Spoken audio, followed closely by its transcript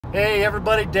Hey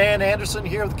everybody, Dan Anderson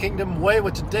here with Kingdom Way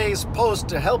with today's post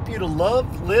to help you to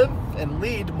love, live, and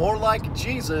lead more like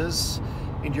Jesus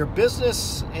in your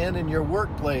business and in your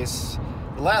workplace.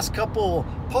 The last couple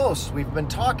posts we've been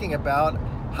talking about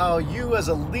how you as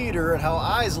a leader and how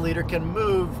I as a leader can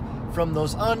move from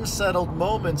those unsettled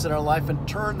moments in our life and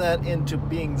turn that into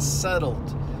being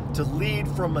settled, to lead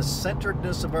from a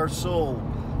centeredness of our soul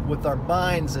with our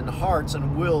minds and hearts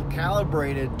and will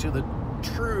calibrated to the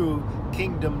true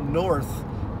Kingdom North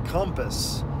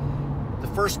compass. The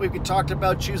first week we talked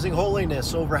about choosing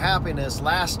holiness over happiness.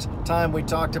 Last time we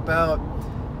talked about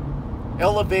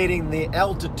elevating the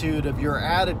altitude of your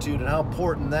attitude and how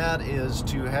important that is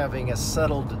to having a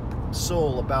settled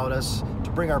soul about us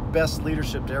to bring our best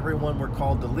leadership to everyone we're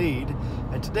called to lead.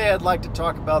 And today I'd like to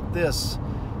talk about this.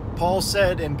 Paul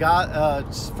said in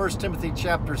 1 Timothy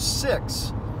chapter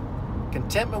 6,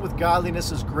 contentment with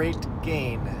godliness is great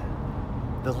gain.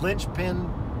 The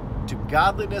linchpin to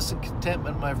godliness and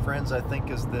contentment, my friends, I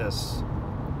think is this.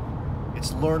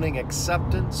 It's learning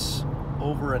acceptance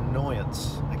over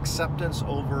annoyance. Acceptance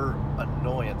over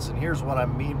annoyance. And here's what I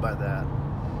mean by that.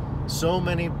 So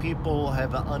many people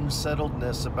have an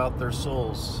unsettledness about their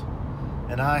souls,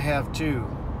 and I have too.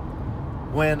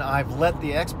 When I've let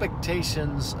the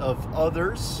expectations of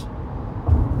others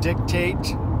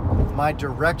dictate my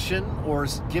direction or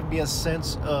give me a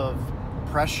sense of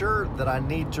pressure that I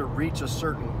need to reach a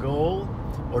certain goal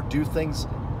or do things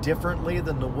differently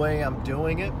than the way I'm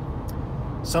doing it.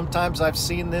 Sometimes I've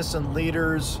seen this in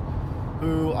leaders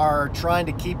who are trying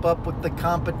to keep up with the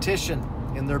competition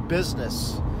in their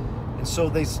business. And so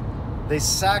they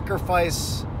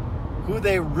sacrifice who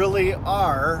they really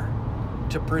are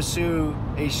to pursue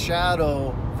a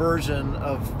shadow version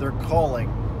of their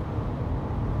calling.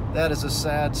 That is a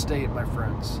sad state, my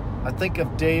friends. I think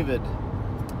of David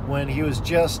when he was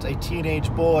just a teenage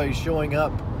boy showing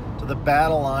up to the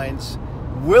battle lines,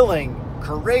 willing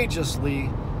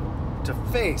courageously to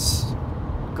face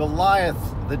Goliath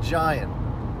the giant.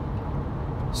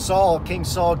 King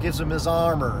Saul gives him his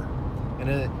armor,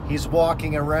 and he's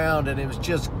walking around, and it was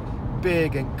just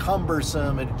big and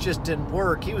cumbersome, and it just didn't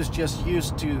work. He was just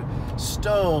used to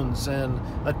stones and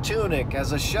a tunic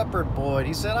as a shepherd boy. And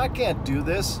he said, I can't do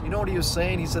this. You know what he was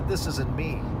saying? He said, this isn't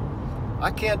me. I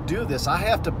can't do this. I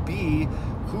have to be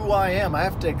who I am. I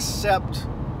have to accept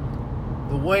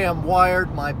the way I'm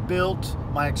wired, my built,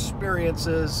 my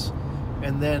experiences,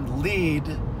 and then lead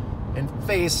and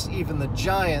face even the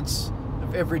giants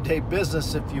of everyday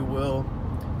business, if you will,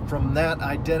 from that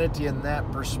identity and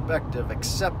that perspective,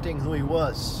 accepting who he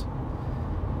was.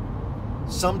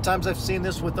 Sometimes I've seen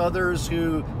this with others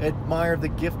who admire the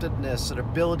giftedness and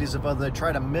abilities of others. They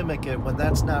try to mimic it when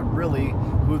that's not really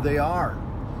who they are.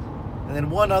 And then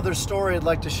one other story I'd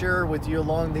like to share with you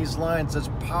along these lines that's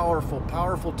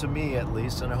powerful to me at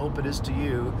least, and I hope it is to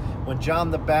you. When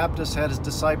John the Baptist had his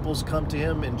disciples come to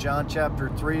him in John chapter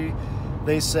 3,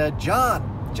 they said,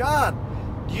 John,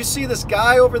 do you see this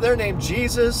guy over there named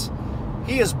Jesus?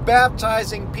 He is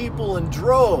baptizing people in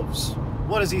droves.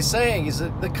 What is he saying? He's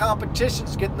the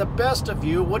competition's getting the best of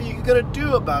you. What are you going to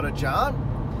do about it, John?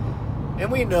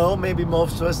 And we know, maybe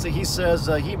most of us, that he says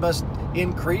he must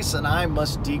increase and I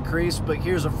must decrease. But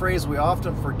here's a phrase we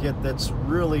often forget that's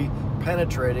really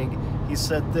penetrating. He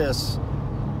said this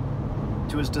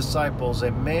to his disciples, a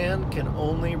man can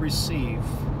only receive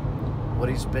what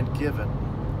he's been given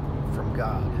from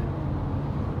God.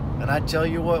 And I tell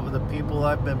you what, with the people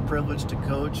I've been privileged to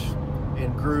coach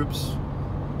in groups,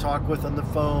 talk with on the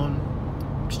phone,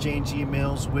 exchange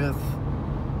emails with,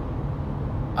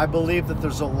 I believe that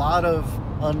there's a lot of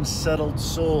unsettled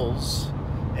souls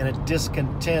and a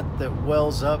discontent that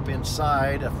wells up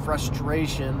inside, a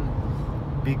frustration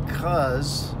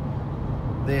because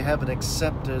they haven't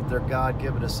accepted their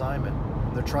God-given assignment.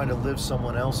 They're trying to live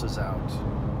someone else's out.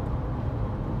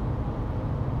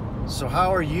 So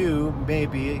how are you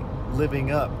maybe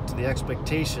living up to the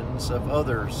expectations of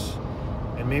others?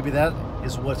 And maybe that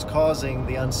is what's causing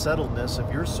the unsettledness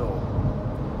of your soul.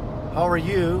 How are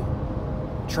you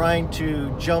trying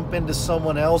to jump into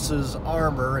someone else's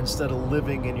armor instead of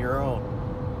living in your own?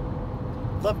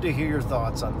 Love to hear your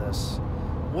thoughts on this.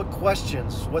 What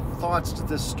questions, what thoughts did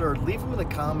this stir? Leave them in the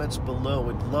comments below.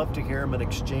 We'd love to hear them and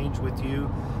exchange with you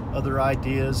other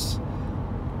ideas.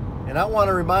 And I want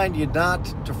to remind you not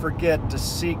to forget to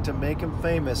seek to make him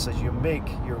famous as you make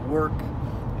your work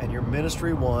and your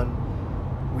ministry one.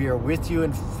 We are with you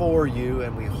and for you,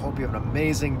 and we hope you have an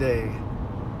amazing day.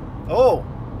 Oh,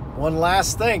 one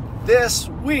last thing. This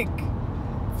week,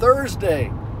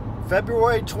 Thursday,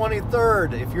 February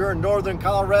 23rd, if you're in northern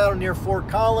Colorado near Fort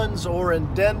Collins or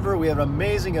in Denver, we have an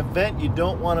amazing event you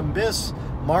don't want to miss.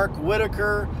 Mark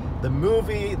Whitaker. The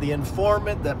movie, The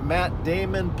Informant, that Matt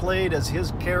Damon played as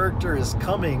his character, is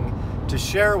coming to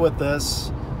share with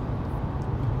us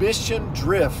mission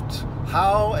drift,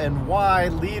 how and why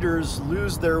leaders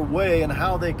lose their way and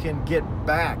how they can get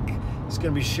back. He's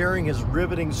going to be sharing his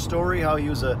riveting story, how he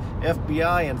was a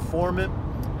FBI informant,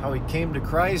 how he came to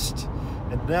Christ,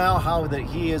 and now how that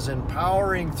he is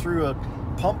empowering through a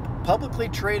publicly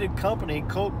traded company,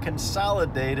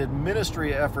 consolidated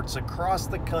ministry efforts across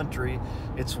the country.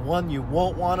 It's one you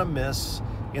won't want to miss.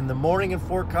 In the morning in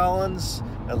Fort Collins,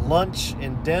 at lunch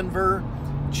in Denver.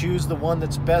 Choose the one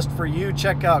that's best for you.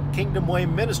 Check out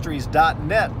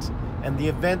kingdomwayministries.net and the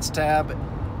events tab.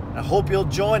 I hope you'll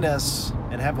join us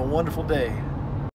and have a wonderful day.